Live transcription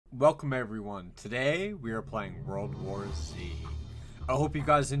Welcome everyone. Today we are playing World War Z. I hope you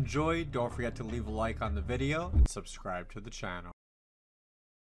guys enjoyed. Don't forget to leave a like on the video and subscribe to the channel.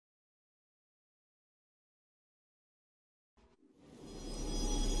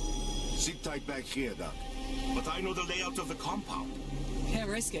 Sit tight back here, Doc. But I know the layout of the compound. Can't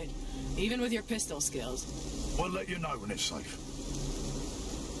risk it, even with your pistol skills. We'll let you know when it's safe.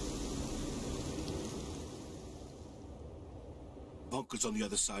 Bunker's on the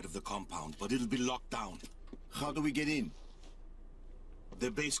other side of the compound, but it'll be locked down. How do we get in?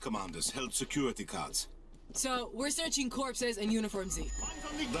 The base commanders held security cards. So, we're searching corpses and Uniform Z.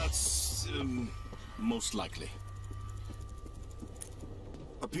 That's, most likely.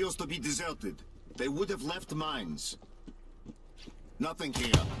 Appears to be deserted. They would have left mines. Nothing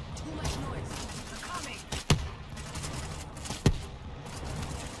here. Too much noise. They're coming.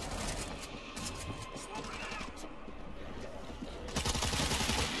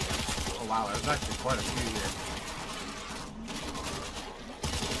 Oh wow, there's actually quite a few here.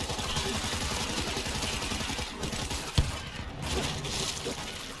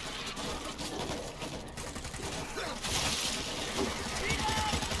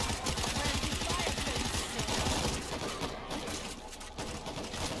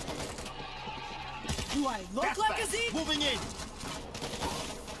 Do I look like a Z? Moving in.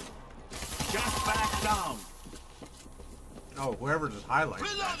 Just back down. Oh, whoever just highlighted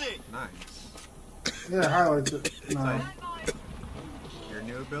Reloading. that. Nice. Yeah, highlights it. No. Like your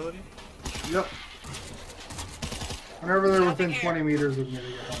new ability? Yep. Whenever they're within 20 meters of me,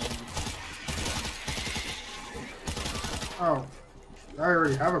 they get highlighted. Oh. I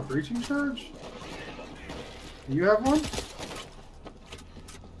already have a breaching charge? Do you have one?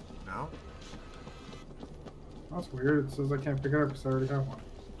 No? That's weird. It says I can't pick it up because I already have one.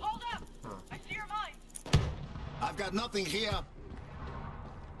 Hold up! Huh. I see your mine! I've got nothing here.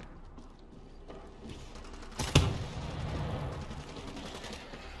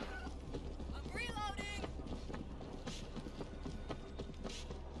 I'm reloading.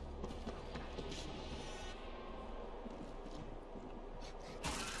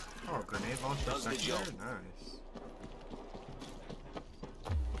 Oh, grenade launcher Does the secondary? job. Nice.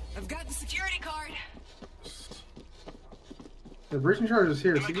 I've got the security card. The breaching charge is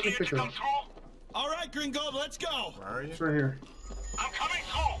here, so you can pick it up. All right, Gringo, let's go. Where are you? It's right here. I'm coming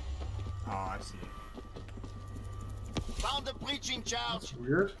through! Oh, I see. Found a breaching charge. That's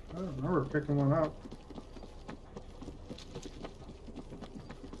weird. I don't remember picking one up.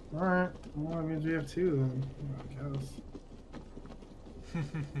 Alright. Well, that means we have two then. I guess.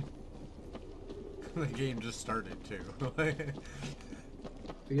 The game just started too. The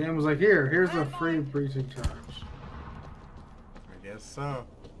game was like, here's a free breaching charge. I guess so.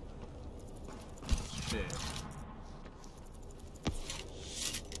 Shit.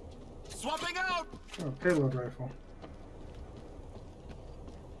 Swapping out. Oh, payload rifle.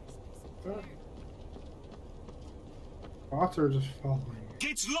 Bots are just following me.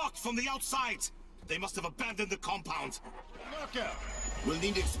 Gates locked from the outside. They must have abandoned the compound. Lurker. We'll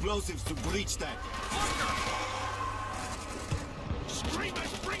need explosives to breach that.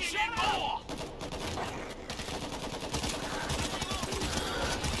 Screamers bringing in more!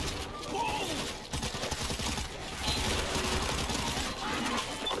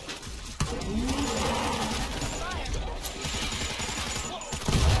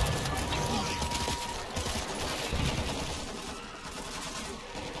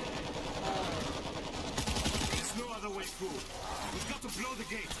 There's no other way through. We've got to blow the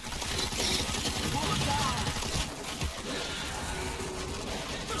gate.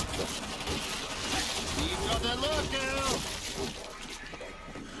 We've got a lurker.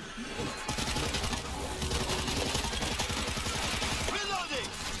 Reloading.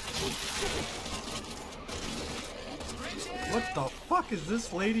 What the fuck is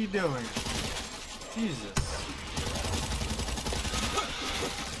this lady doing? Jesus.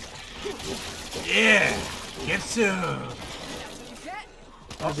 Yeah! Get some!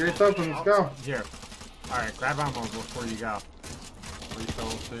 Oh, gate's open, let's go. Here. Alright, grab ammo before you go.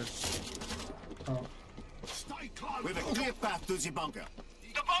 Refills too. Oh. Stay close. We've a clear path to the bunker.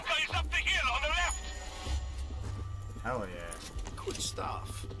 The bunker is up the hill on the left! Hell yeah. Good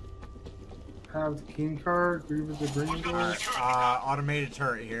stuff. Have the keen card, Grievous the green door. Alright, automated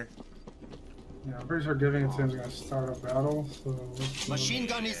turret here. Yeah, I'm pretty sure giving it to him is gonna start a battle, so let's Machine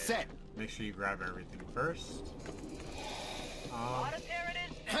gun is set. Make sure you grab everything first. What a pair it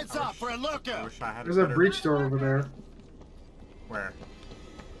is! Heads up for a I lurker. wish I had There's a better- breach door over there. Where?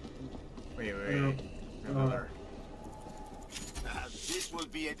 Wait. There. This will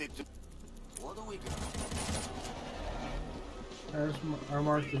be a... What do we got? I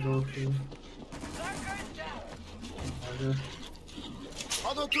marked the door for you. Okay.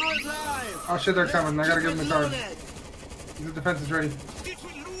 Auto turret live! Oh shit, they're coming. I gotta give them the card. The defense is ready. Did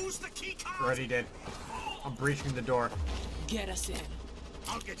we lose the key card? Already did. I'm breaching the door. Get us in.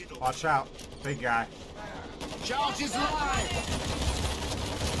 I'll get it over. Watch out. Big guy. Charge is live!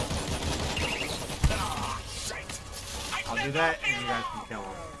 Ah, shit. I'll do that and you guys can kill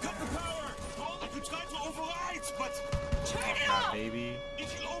him. Cut the power. I could try to override, but Watch out, baby. it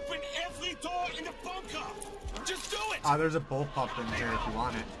will open every door in the bunker. Just do it. Oh, there's a bull pup in here if you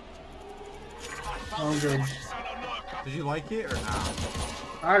want it. I'm good. Did you like it or not?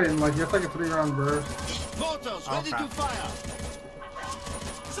 I didn't like it. It's like a 3-round burst. Mortals, ready Okay. to fire!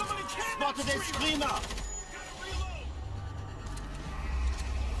 Somebody can Spotted a screamer!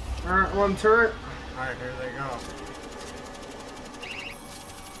 Alright, one turret. Alright, here they go.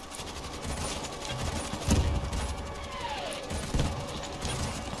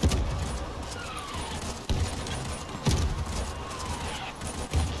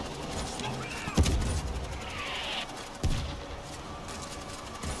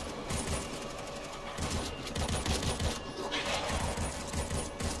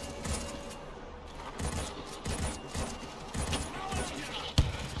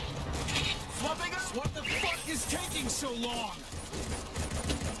 What the fuck is taking so long?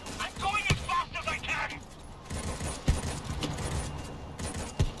 I'm going as fast as I can.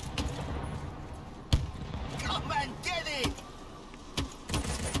 Come and get it!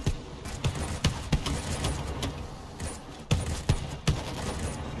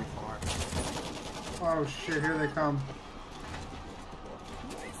 Too far. Oh shit, here they come.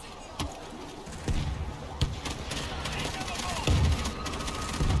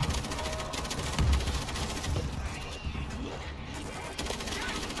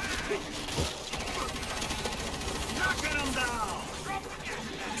 Knocking them down.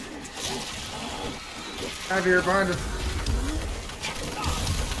 Out here behind us.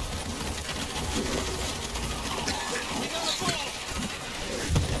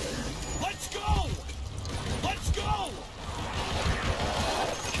 Let's go. Let's go.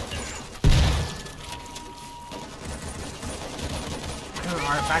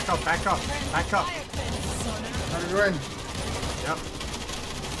 Alright, back up, back up, back up. How do you win? Yep.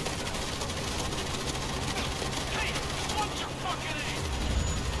 Hey, what's your fucking aim?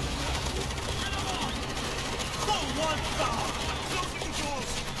 Pull one down. Closing the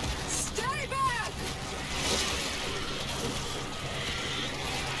doors. Stay back!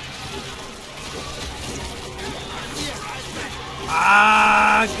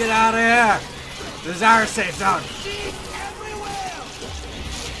 Ah, get out of here! This is our safe zone.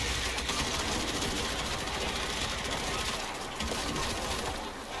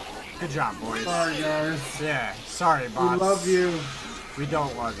 Good job, boys. Sorry, guys. Yeah, sorry, We boss. love you. We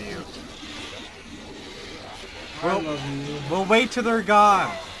don't love you. I love you. We'll wait till they're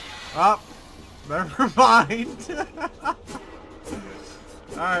gone. Oh, never mind.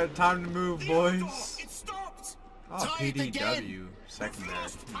 Alright, time to move, boys. It stopped. Oh, Try it again. PDW, secondary.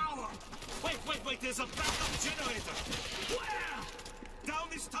 Lost power. Wait, there's a backup generator. Where? Down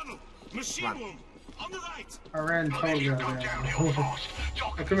this tunnel. Machine Run. room. On the right. I ran totally out of there. Oh,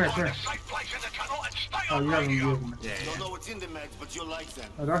 come here, come here. Oh, you haven't used them. Yeah, Don't know what's in the meds, but you like them.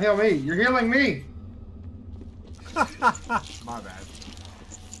 Oh, don't heal me. You're healing me. yeah. My bad.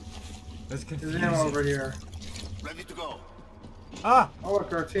 That's There's confusing. ammo over here. Ready to go. Ah! Oh,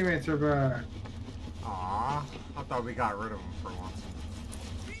 look, our teammates are back. Aw, I thought we got rid of them for once.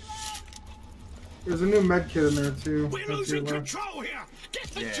 There's a new med kit in there, too. We're That's your losing left. control here. Get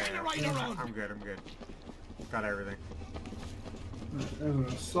the Yeah, generator on. I'm good, I'm good. Got everything. There's an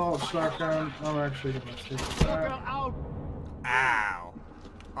assault shotgun. I'm actually gonna take that. Ow.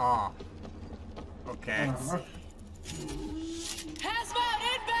 Oh. Okay. Hazmat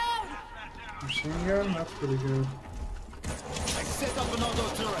inbound! Machine gun? That's pretty good. I set up an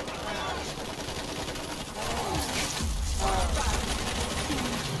auto turret.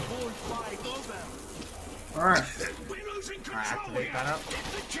 Alright. We're losing control activate here. that up. Get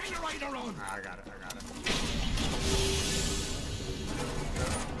the generator on. I got it, I got it.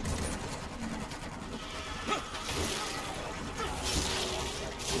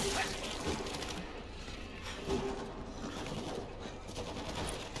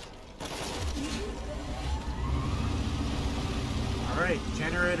 Alright,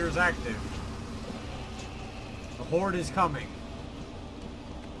 generator's active. The horde is coming.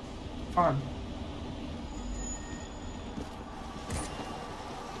 Fun.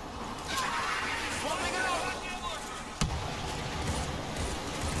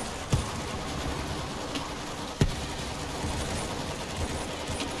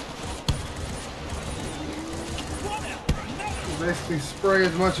 basically spray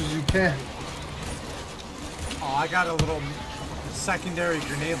as much as you can. Oh, I got a little secondary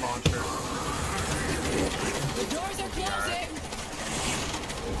grenade launcher. The doors are closing.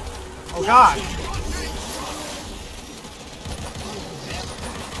 Oh god!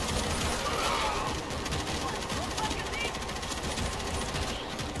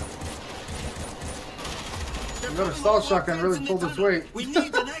 Another assault shotgun really pulled its weight. We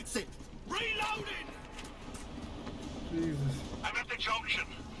need an exit. Reloading! Jesus. I'm at the junction.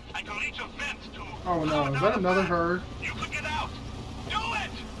 I can reach a vent to... Oh no, is that another herd? You could get out. Do it!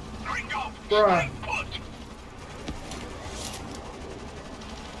 Gringo! Bruh. Stay put!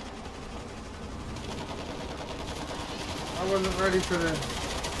 I wasn't ready for this.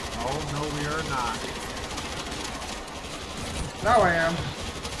 Oh no, we are not. Now I am.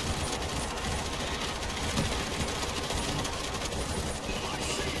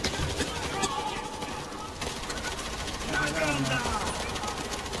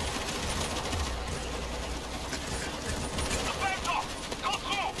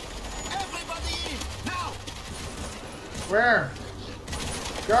 Where?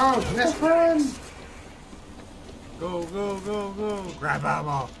 Go, this friend! Go, go, go, go! Grab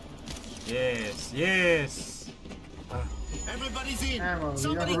ammo! Yes, yes! Everybody's in. Ammo,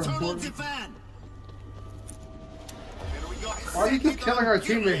 Somebody the turn other on the fan. Why do you keep killing our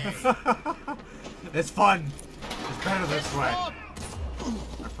teammates? It's fun! It's better this way.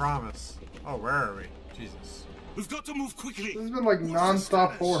 I promise. Oh, where are we? Jesus. We've got to move quickly. This has been like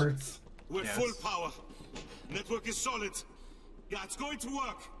non-stop hordes. We're Yes. full power. Network is solid. Yeah, it's going to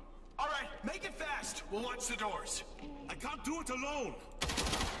work. All right, make it fast. We'll watch the doors. I can't do it alone.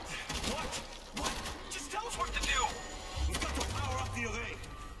 What? What? Just tell us what to do. We've got to power up the array.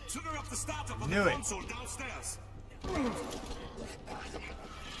 Trigger up the startup on Knew the it. console downstairs. All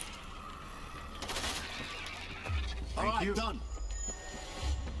Thank right, you. done.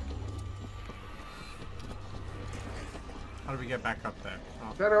 How do we get back up there?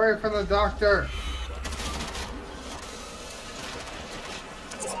 Oh. Get away from the doctor!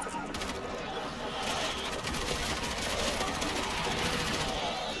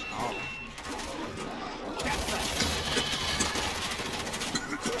 Oh.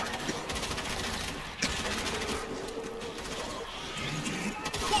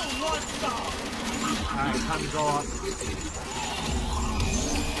 Alright, time to go up.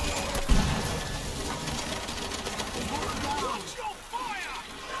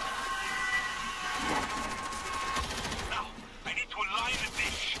 Now, I need to align the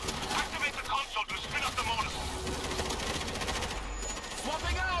dish. Activate the console to spin up the motor.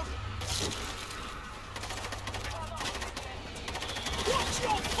 Swapping out! Watch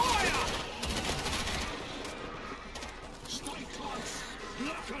your fire! Stay close.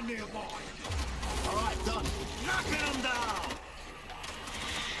 Locker nearby. All right, done. Knocking them down!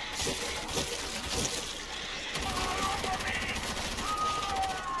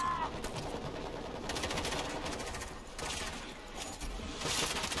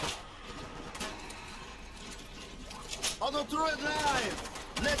 Auto turret live.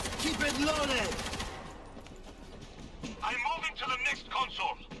 Let's keep it loaded. I'm moving to the next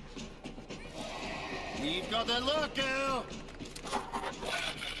console. We've got a locker.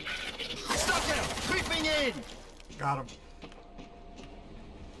 Stalker, creeping in. Got him.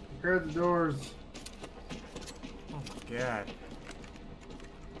 Prepare the doors. Oh my god.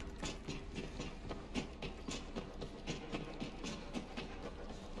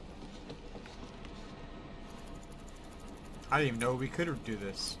 I didn't even know we could do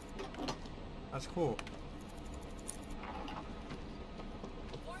this. That's cool.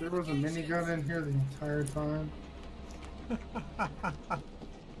 There was a minigun in here the entire time.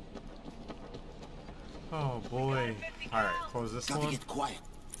 Oh boy. Alright, close this Gotta one. get quiet.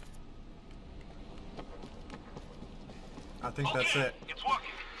 I think that's it. It's working.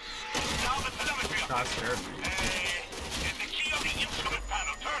 Now the telemetry up. God scared me. And the key on the instrument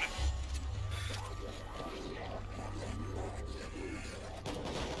panel. Turn it.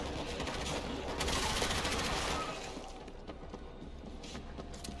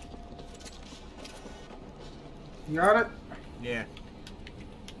 You got it? Yeah.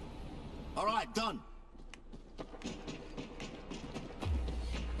 All right, done.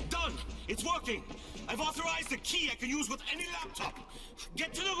 Done! It's working! I've authorized a key I can use with any laptop.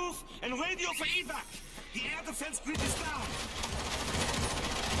 Get to the roof and radio for evac. The air defense grid is down.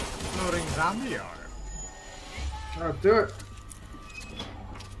 Loading zombie arm. Oh, do it.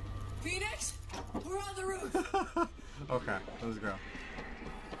 Phoenix, we're on the roof. Okay, let's go.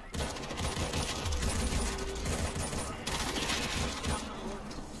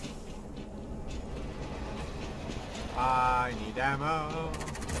 I need ammo.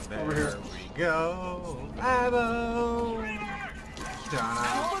 There Over here. we go. Ammo.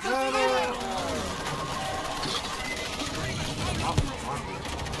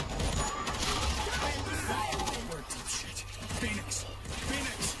 Phoenix!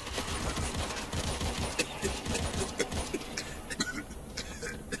 Phoenix!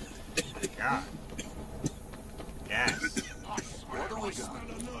 God. Yes. What do we got?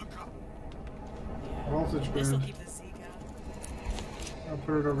 Voltage This'll grenade. keep the Zeke out. I'll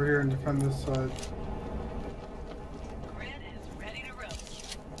put it over here and defend this side. Grid is ready to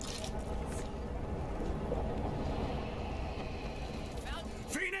roast.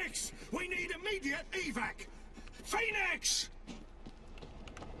 Phoenix! We need immediate evac! Phoenix!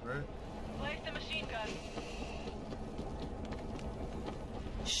 Right. Place the machine gun.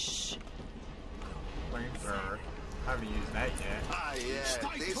 Shh. Flamethrower. Haven't used that yet. Ah, yeah,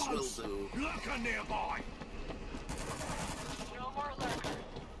 Stay this close! will do. Lurker nearby! No more lurkers.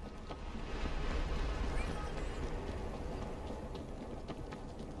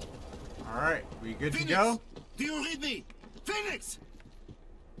 Alright, we good to Phoenix! go? Do you read me? Phoenix!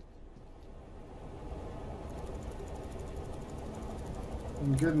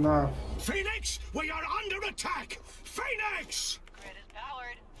 And good enough. Phoenix! We are under attack! Phoenix! Grid is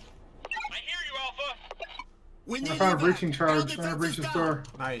powered. I hear you, Alpha. We I need found a evac. breaching charge. Our I'm gonna defense breach is this down. door.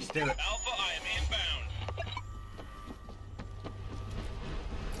 Nice, do it. Alpha, I am inbound.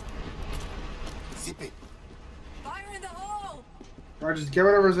 Zip it. Fire in the hole! Alright, just get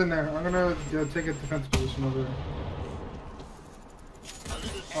whatever's in there. I'm gonna take a defense position over there.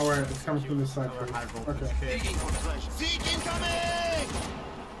 Alright, it's coming from this side Another high first. voltage Okay. hit. Digging for treasure. Siege incoming!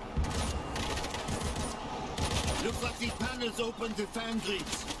 Looks like these panels open to fan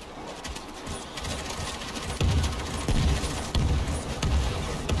grids.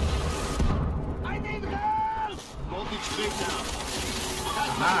 I need help! Voltage breakdown.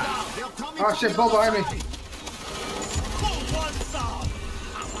 Ah. They're coming Oh from shit, the Bo other behind me. side. Pull one side.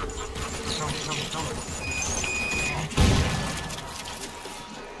 Come.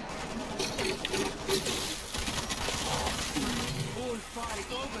 Full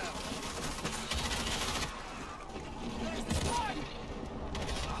fight over.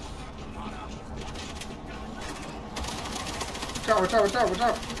 Watch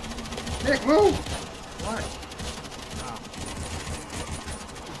out. Nick, move! What?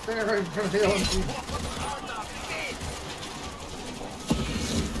 Stand right in front of the LMG.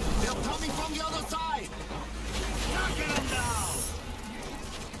 They're coming from the other side. Knocking them down.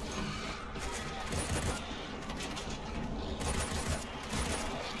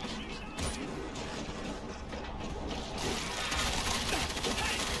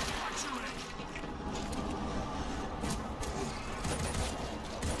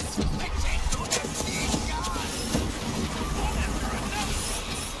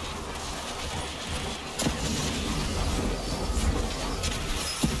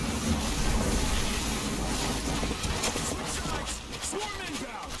 Swarm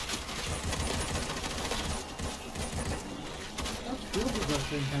inbound! What field does that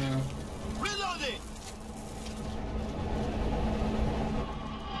thing have? Reloading.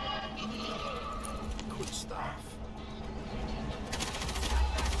 Good stuff.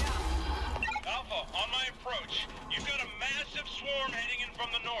 Alpha, on my approach. You've got a massive swarm heading in from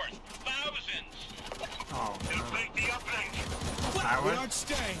the north. Thousands. Oh, It'll make the uplink. that We one? aren't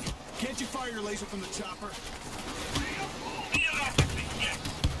staying. Can't you fire your laser from the chopper? Theoretically, yes.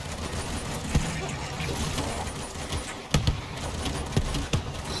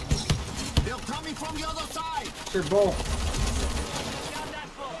 They're coming from the other side. Shit, Bo.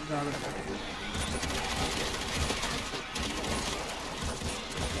 Got it.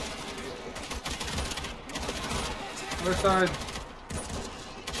 Other side.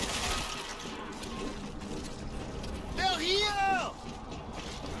 They're here.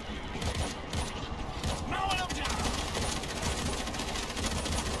 Mowing them down!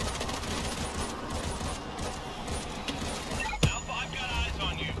 Alpha, I've got eyes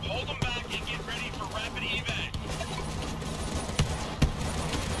on you. Hold them back and get ready for rapid evac.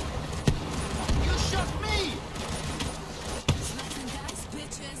 You shot me. Slice and dice,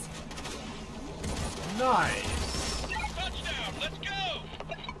 bitches. Nice. Touchdown, let's go!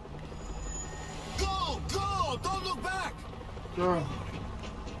 Go. Don't look back. Go.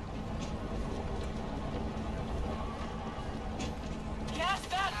 Gas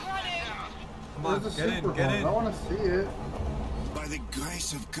back running! Come on, Where's the get super in, get horn? in. I want to see it. By the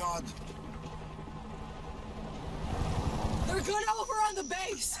grace of God. They're good over on the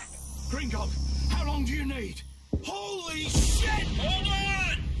base! Gringo, how long do you need? Holy shit! Hold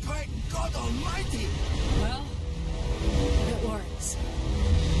on! Thank God Almighty. Well,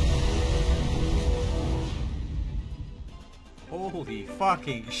 Holy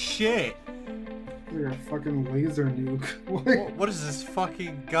fucking shit! Like a fucking laser nuke. What is this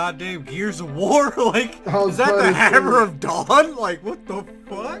fucking goddamn Gears of War? Like, I was is that about the to Hammer say- of Dawn? Like, what the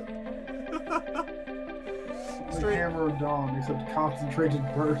fuck? Like Hammer of Dawn, except concentrated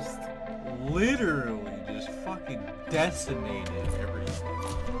burst. Literally just fucking decimated everything.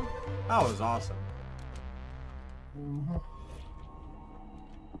 That was awesome. Mhm.